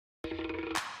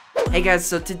Hey guys,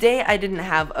 so today I didn't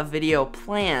have a video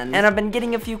planned, and I've been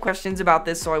getting a few questions about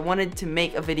this, so I wanted to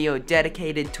make a video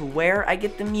dedicated to where I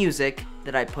get the music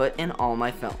that I put in all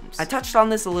my films. I touched on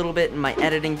this a little bit in my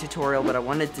editing tutorial, but I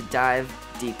wanted to dive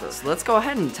deeper. So let's go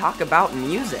ahead and talk about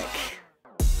music.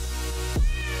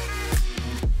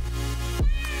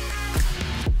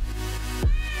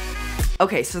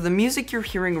 Okay, so the music you're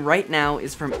hearing right now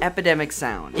is from Epidemic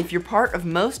Sound. If you're part of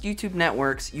most YouTube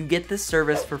networks, you get this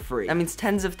service for free. That means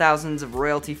tens of thousands of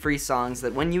royalty-free songs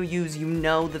that when you use, you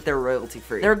know that they're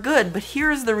royalty-free. They're good, but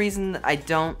here's the reason that I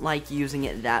don't like using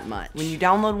it that much. When you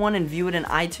download one and view it in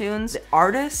iTunes, the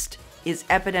artist is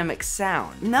Epidemic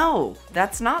Sound. No,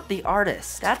 that's not the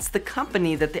artist. That's the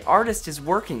company that the artist is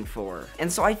working for.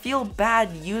 And so I feel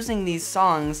bad using these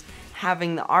songs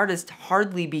having the artist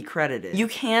hardly be credited. You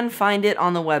can find it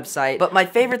on the website, but my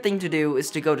favorite thing to do is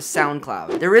to go to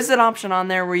SoundCloud. There is an option on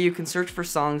there where you can search for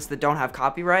songs that don't have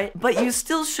copyright, but you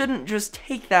still shouldn't just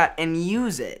take that and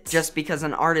use it. Just because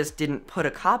an artist didn't put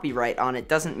a copyright on it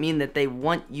doesn't mean that they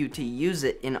want you to use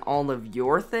it in all of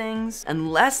your things,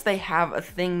 unless they have a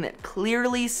thing that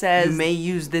clearly says you may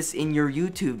use this in your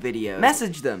YouTube videos.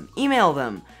 Message them, email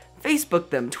them, Facebook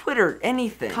them, Twitter,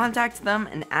 anything. Contact them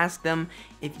and ask them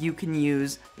if you can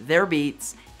use their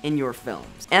beats in your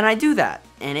films. And I do that,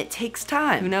 and it takes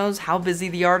time. Who knows how busy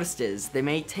the artist is? They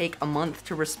may take a month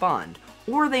to respond,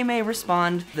 or they may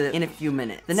respond in a few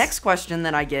minutes. The next question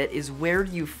that I get is, where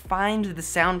do you find the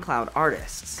SoundCloud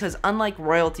artists? Because unlike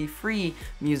royalty-free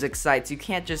music sites, you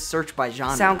can't just search by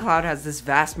genre. SoundCloud has this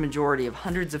vast majority of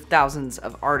hundreds of thousands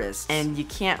of artists, and you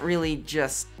can't really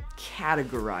just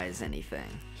categorize anything.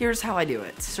 Here's how I do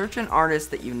it. Search an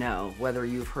artist that you know, whether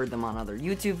you've heard them on other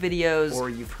YouTube videos or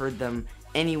you've heard them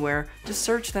anywhere. Just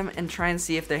search them and try and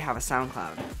see if they have a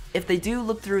SoundCloud. If they do,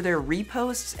 look through their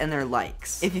reposts and their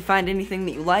likes. If you find anything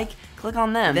that you like, click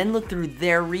on them. Then look through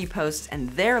their reposts and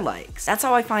their likes. That's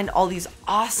how I find all these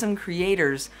awesome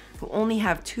creators who only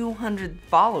have 200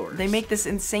 followers. They make this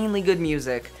insanely good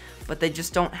music, but they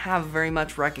just don't have very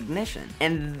much recognition.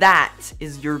 And that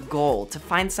is your goal, to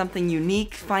find something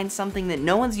unique, find something that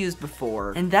no one's used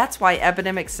before, and that's why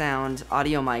Epidemic Sound,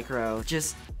 Audio Micro,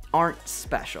 just aren't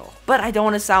special. But I don't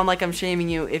want to sound like I'm shaming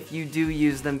you if you do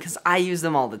use them, because I use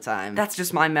them all the time. That's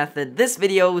just my method. This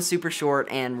video was super short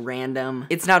and random.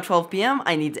 It's now 12 p.m.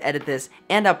 I need to edit this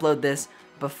and upload this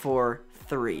before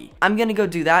 3. I'm gonna go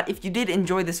do that. If you did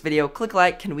enjoy this video, click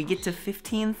like. Can we get to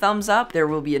 15 thumbs up? There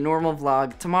will be a normal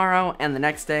vlog tomorrow, and the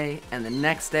next day, and the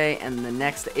next day, and the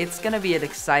next day. It's gonna be an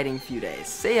exciting few days.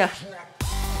 See ya!